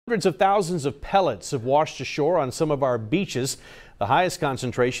Hundreds of thousands of pellets have washed ashore on some of our beaches. The highest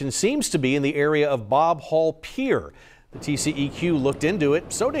concentration seems to be in the area of Bob Hall Pier. The TCEQ looked into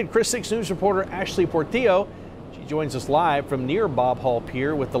it. So did Chris 6 News reporter Ashley Portillo. She joins us live from near Bob Hall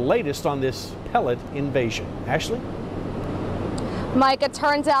Pier with the latest on this pellet invasion. Ashley? Mike, it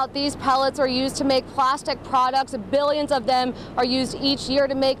turns out these pellets are used to make plastic products. Billions of them are used each year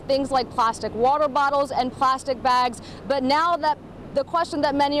to make things like plastic water bottles and plastic bags. But now that the question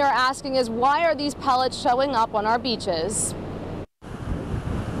that many are asking is, why are these pellets showing up on our beaches?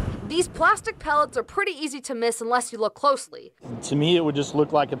 These plastic pellets are pretty easy to miss unless you look closely. To me, it would just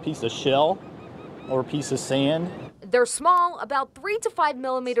look like a piece of shell or a piece of sand. They're small, about 3 to 5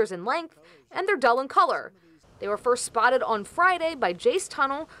 millimeters in length, and they're dull in color. They were first spotted on Friday by Jace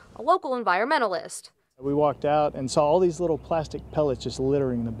Tunnel, a local environmentalist. We walked out and saw all these little plastic pellets just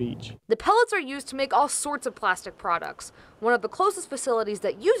littering the beach. The pellets are used to make all sorts of plastic products. One of the closest facilities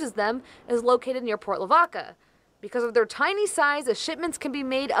that uses them is located near Port Lavaca. Because of their tiny size, shipments can be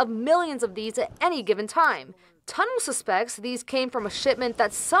made of millions of these at any given time. Tunnel suspects these came from a shipment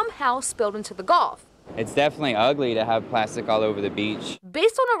that somehow spilled into the Gulf. It's definitely ugly to have plastic all over the beach.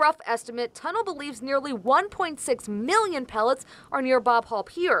 Based on a rough estimate, Tunnel believes nearly 1.6 million pellets are near Bob Hall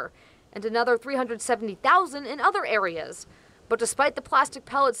Pier, and another 370,000 in other areas. But despite the plastic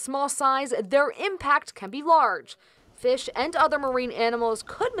pellet's small size, their impact can be large. Fish and other marine animals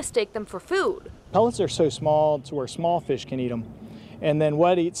could mistake them for food. Pellets are so small to where small fish can eat them. And then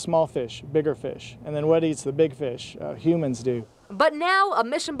what eats small fish? Bigger fish. And then what eats the big fish? Humans do. But now, a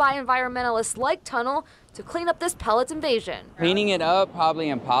mission by environmentalists like Tunnel to clean up this pellets invasion. Cleaning it up, probably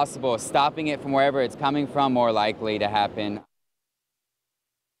impossible. Stopping it from wherever it's coming from, more likely to happen.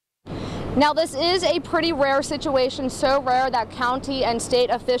 Now, this is a pretty rare situation, so rare that county and state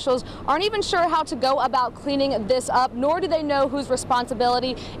officials aren't even sure how to go about cleaning this up, nor do they know whose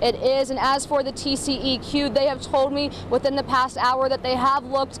responsibility it is. And as for the TCEQ, they have told me within the past hour that they have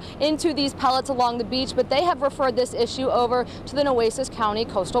looked into these pellets along the beach, but they have referred this issue over to the Nueces County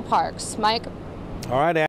Coastal Parks. Mike? All right.